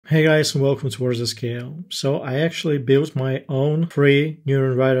Hey guys, and welcome to WordsAtScale. So I actually built my own free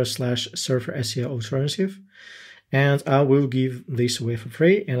NeuronWriter / Surfer SEO alternative, and I will give this away for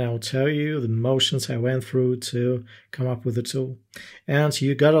free, and I will tell you the motions I went through to come up with the tool. And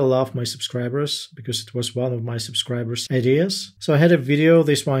you gotta love my subscribers, because it was one of my subscribers' ideas. So I had a video,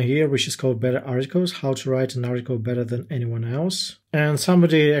 this one here, which is called Better Articles, how to write an article better than anyone else. And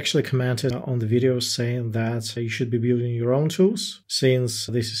somebody actually commented on the video saying that you should be building your own tools, since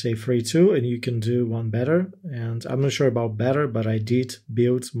this is a free tool and you can do one better. And I'm not sure about better, but I did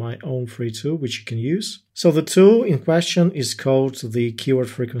build my own free tool, which you can use. So the tool in question is called the Keyword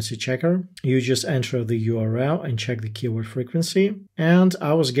Frequency Checker. You just enter the URL and check the keyword frequency. And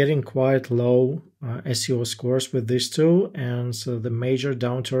I was getting quite low SEO scores with this tool, and so the major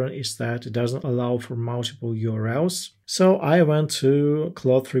downturn is that it doesn't allow for multiple URLs. So I went to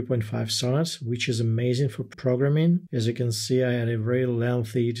Claude 3.5 Sonnet, which is amazing for programming. As you can see, I had a very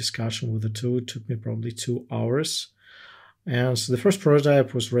lengthy discussion with the tool. It took me probably 2 hours. And so the first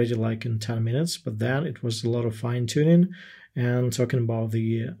prototype was ready like in 10 minutes, but then it was a lot of fine tuning and talking about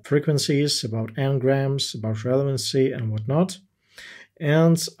the frequencies, about n-grams, about relevancy and whatnot.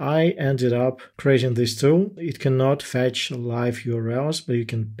 And I ended up creating this tool. It cannot fetch live URLs, but you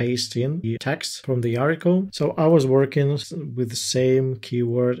can paste in the text from the article. So I was working with the same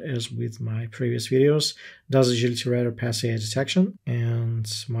keyword as with my previous videos. Does Agility Writer pass AI detection?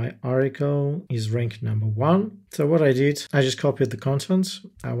 And my article is ranked number 1. So what I did, I just copied the content.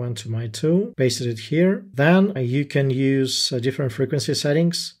 I went to my tool, pasted it here. Then you can use different frequency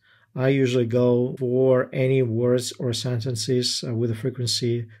settings. I usually go for any words or sentences with a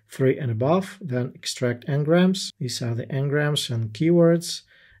frequency 3 and above, then extract n-grams. These are the n-grams and keywords.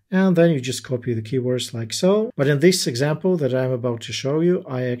 And then you just copy the keywords like so. But in this example that I'm about to show you,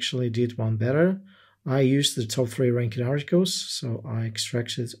 I actually did one better. I used the top 3 ranking articles. So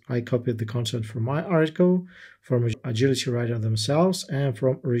I copied the content from my article, from Agility Writer themselves, and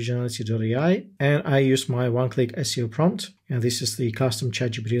from originality.ai. And I used my one-click SEO prompt. And this is the custom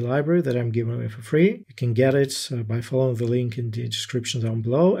ChatGPT library that I'm giving away for free. You can get it by following the link in the description down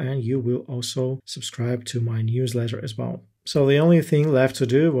below, and you will also subscribe to my newsletter as well. So the only thing left to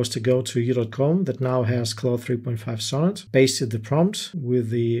do was to go to u.com that now has Claude 3.5 Sonnet, pasted the prompt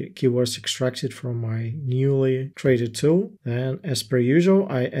with the keywords extracted from my newly created tool. Then, as per usual,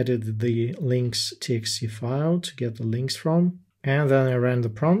 I added the links.txt file to get the links from. And then I ran the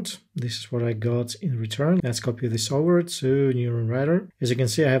prompt. This is what I got in return. Let's copy this over to NeuronWriter. As you can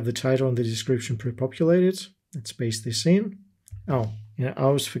see, I have the title and the description pre-populated. Let's paste this in. Oh, I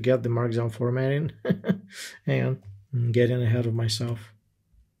always forget the markdown formatting. Hang on. I'm getting ahead of myself.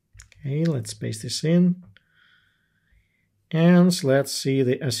 Okay, let's paste this in. And let's see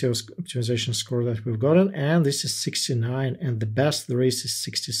the SEO optimization score that we've gotten. And this is 69, and the best there is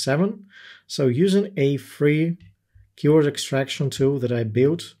 67. So using a free keyword extraction tool that I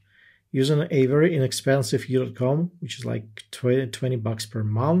built, using a very inexpensive u.com, which is like 20 bucks per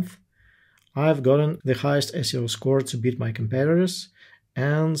month, I've gotten the highest SEO score to beat my competitors.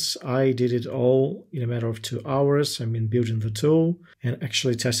 And I did it all in a matter of 2 hours. I mean, building the tool and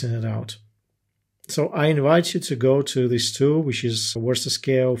actually testing it out. So I invite you to go to this tool, which is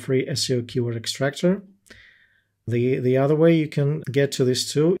WordsAtScale free SEO keyword extractor. The other way you can get to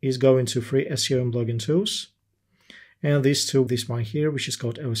this tool is going to free SEO and blogging tools. And this tool, this one here, which is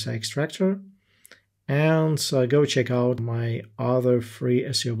called OSI Extractor. And so go check out my other free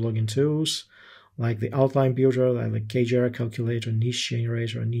SEO blogging tools, like the outline builder, like the KJR calculator, niche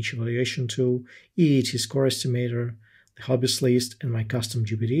generator, niche evaluation tool, EET score estimator, the hobbyist list, and my custom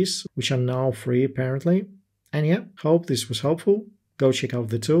GPTs, which are now free apparently. And yeah, hope this was helpful. Go check out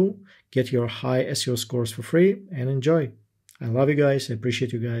the tool, get your high SEO scores for free, and enjoy. I love you guys, I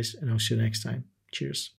appreciate you guys, and I'll see you next time. Cheers.